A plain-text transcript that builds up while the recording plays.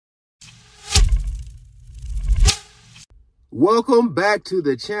Welcome back to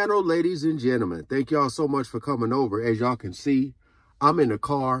the channel, ladies and gentlemen. Thank y'all so much for coming over. As y'all can see, I'm in the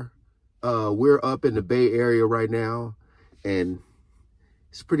car. We're up in the Bay Area right now, and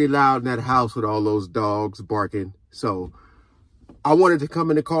it's pretty loud in that house with all those dogs barking. So I wanted to come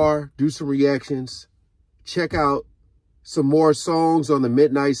in the car, do some reactions, check out some more songs on the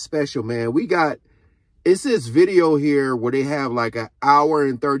Midnight Special, man. It's this video here where they have like an hour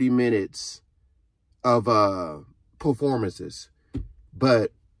and 30 minutes of performances,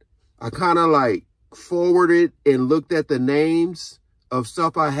 but I kind of like forwarded and looked at the names of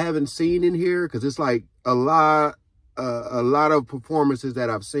stuff I haven't seen in here, because it's like a lot of performances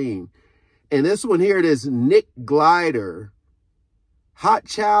that I've seen. And this one here, this Nick Gilder, Hot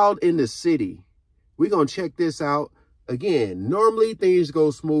Child in the City. We're gonna check this out. Again, normally things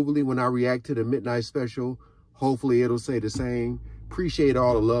go smoothly when I react to the Midnight Special. Hopefully it'll say the same. Appreciate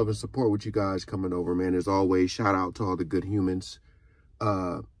all the love and support with you guys coming over, man. As always, shout out to all the good humans.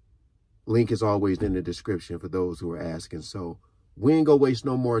 Link is always in the description for those who are asking. So we ain't gonna waste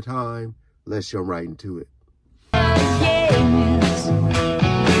no more time. Let's jump right into it. Yes.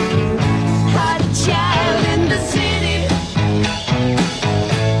 Hot child in the city.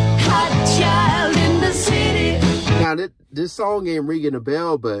 Hot child in the city. Now, this song ain't ringing a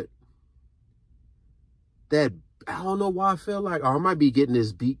bell, but that, I don't know why I feel like, or I might be getting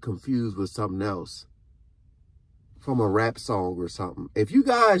this beat confused with something else from a rap song or something. If you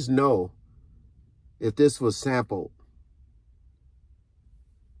guys know if this was sampled,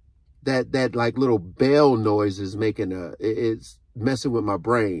 that like little bell noise is making it's messing with my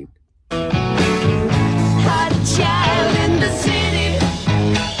brain. Hot child in the city.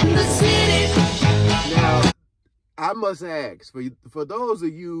 The city. Now, I must ask, for those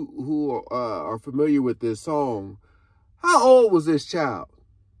of you who are familiar with this song, how old was this child?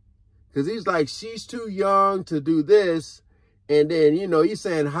 Because he's like, she's too young to do this. And then, you know, he's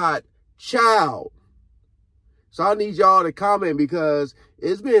saying hot child. So I need y'all to comment, because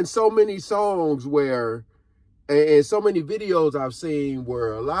it's been so many songs where, and so many videos I've seen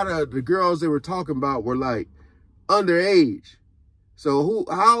where a lot of the girls they were talking about were like underage. So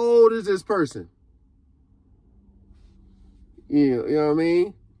how old is this person? You know what I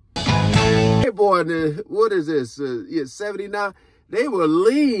mean? Hey boy, what is this? 79? They were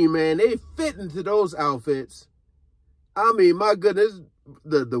lean, man. They fit into those outfits. I mean, my goodness,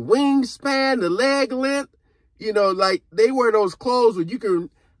 the wingspan, the leg length, you know, like they wear those clothes where you can,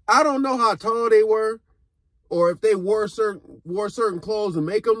 I don't know how tall they were, or if they wore certain clothes to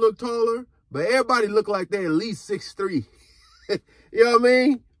make them look taller, but everybody looked like they at least 6'3". You know what I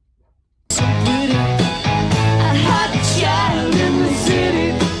mean? So pretty. A hot child in the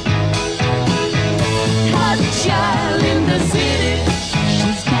city. Hot child in the city.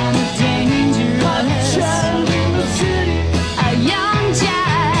 She's kind of dangerous. Hot child in the city. A young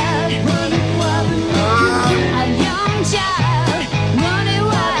child running wild. A young child running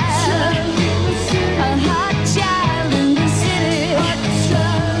wild. A hot child in the city. A hot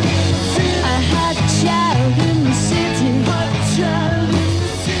child in the city.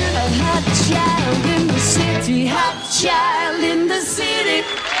 A hot child in the city. Hot child in the city.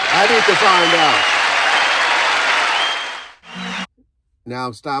 I need to find out. Now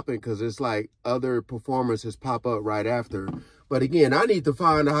I'm stopping because it's like other performances pop up right after. But again, I need to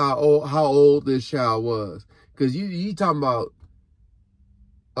find out how old this child was. Because you talking about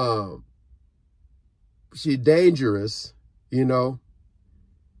she dangerous, you know.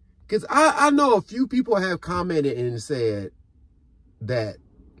 Because I know a few people have commented and said that,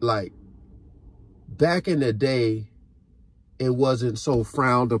 like, back in the day, it wasn't so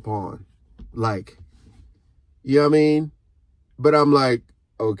frowned upon. Like, you know what I mean? But I'm like,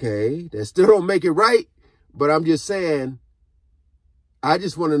 okay, that still don't make it right. But I'm just saying, I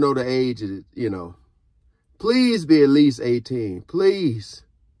just want to know the age, you know. Please be at least 18. Please.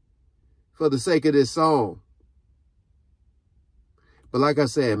 For the sake of this song. But like I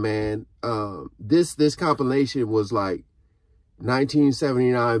said, man, this compilation was like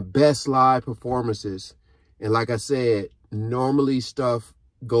 1979 best live performances. And like I said, normally stuff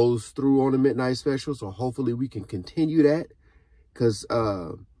goes through on the Midnight Special. So hopefully we can continue that. Because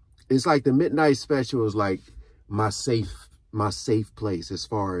it's like the Midnight Special is like my safe place as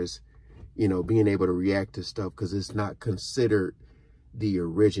far as, you know, being able to react to stuff, because it's not considered the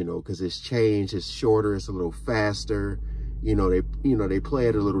original, because it's changed, it's shorter, it's a little faster. They play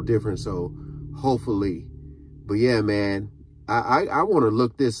it a little different. So hopefully, but yeah, man, I want to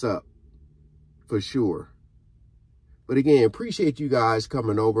look this up for sure. But again, appreciate you guys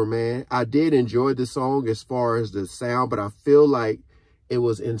coming over, man. I did enjoy the song as far as the sound, but I feel like it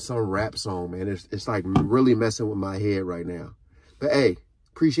was in some rap song, man. It's like really messing with my head right now. But hey,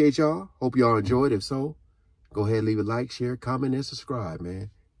 appreciate y'all. Hope y'all enjoyed. If so, go ahead, leave a like, share, comment, and subscribe, man.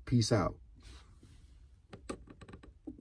 Peace out.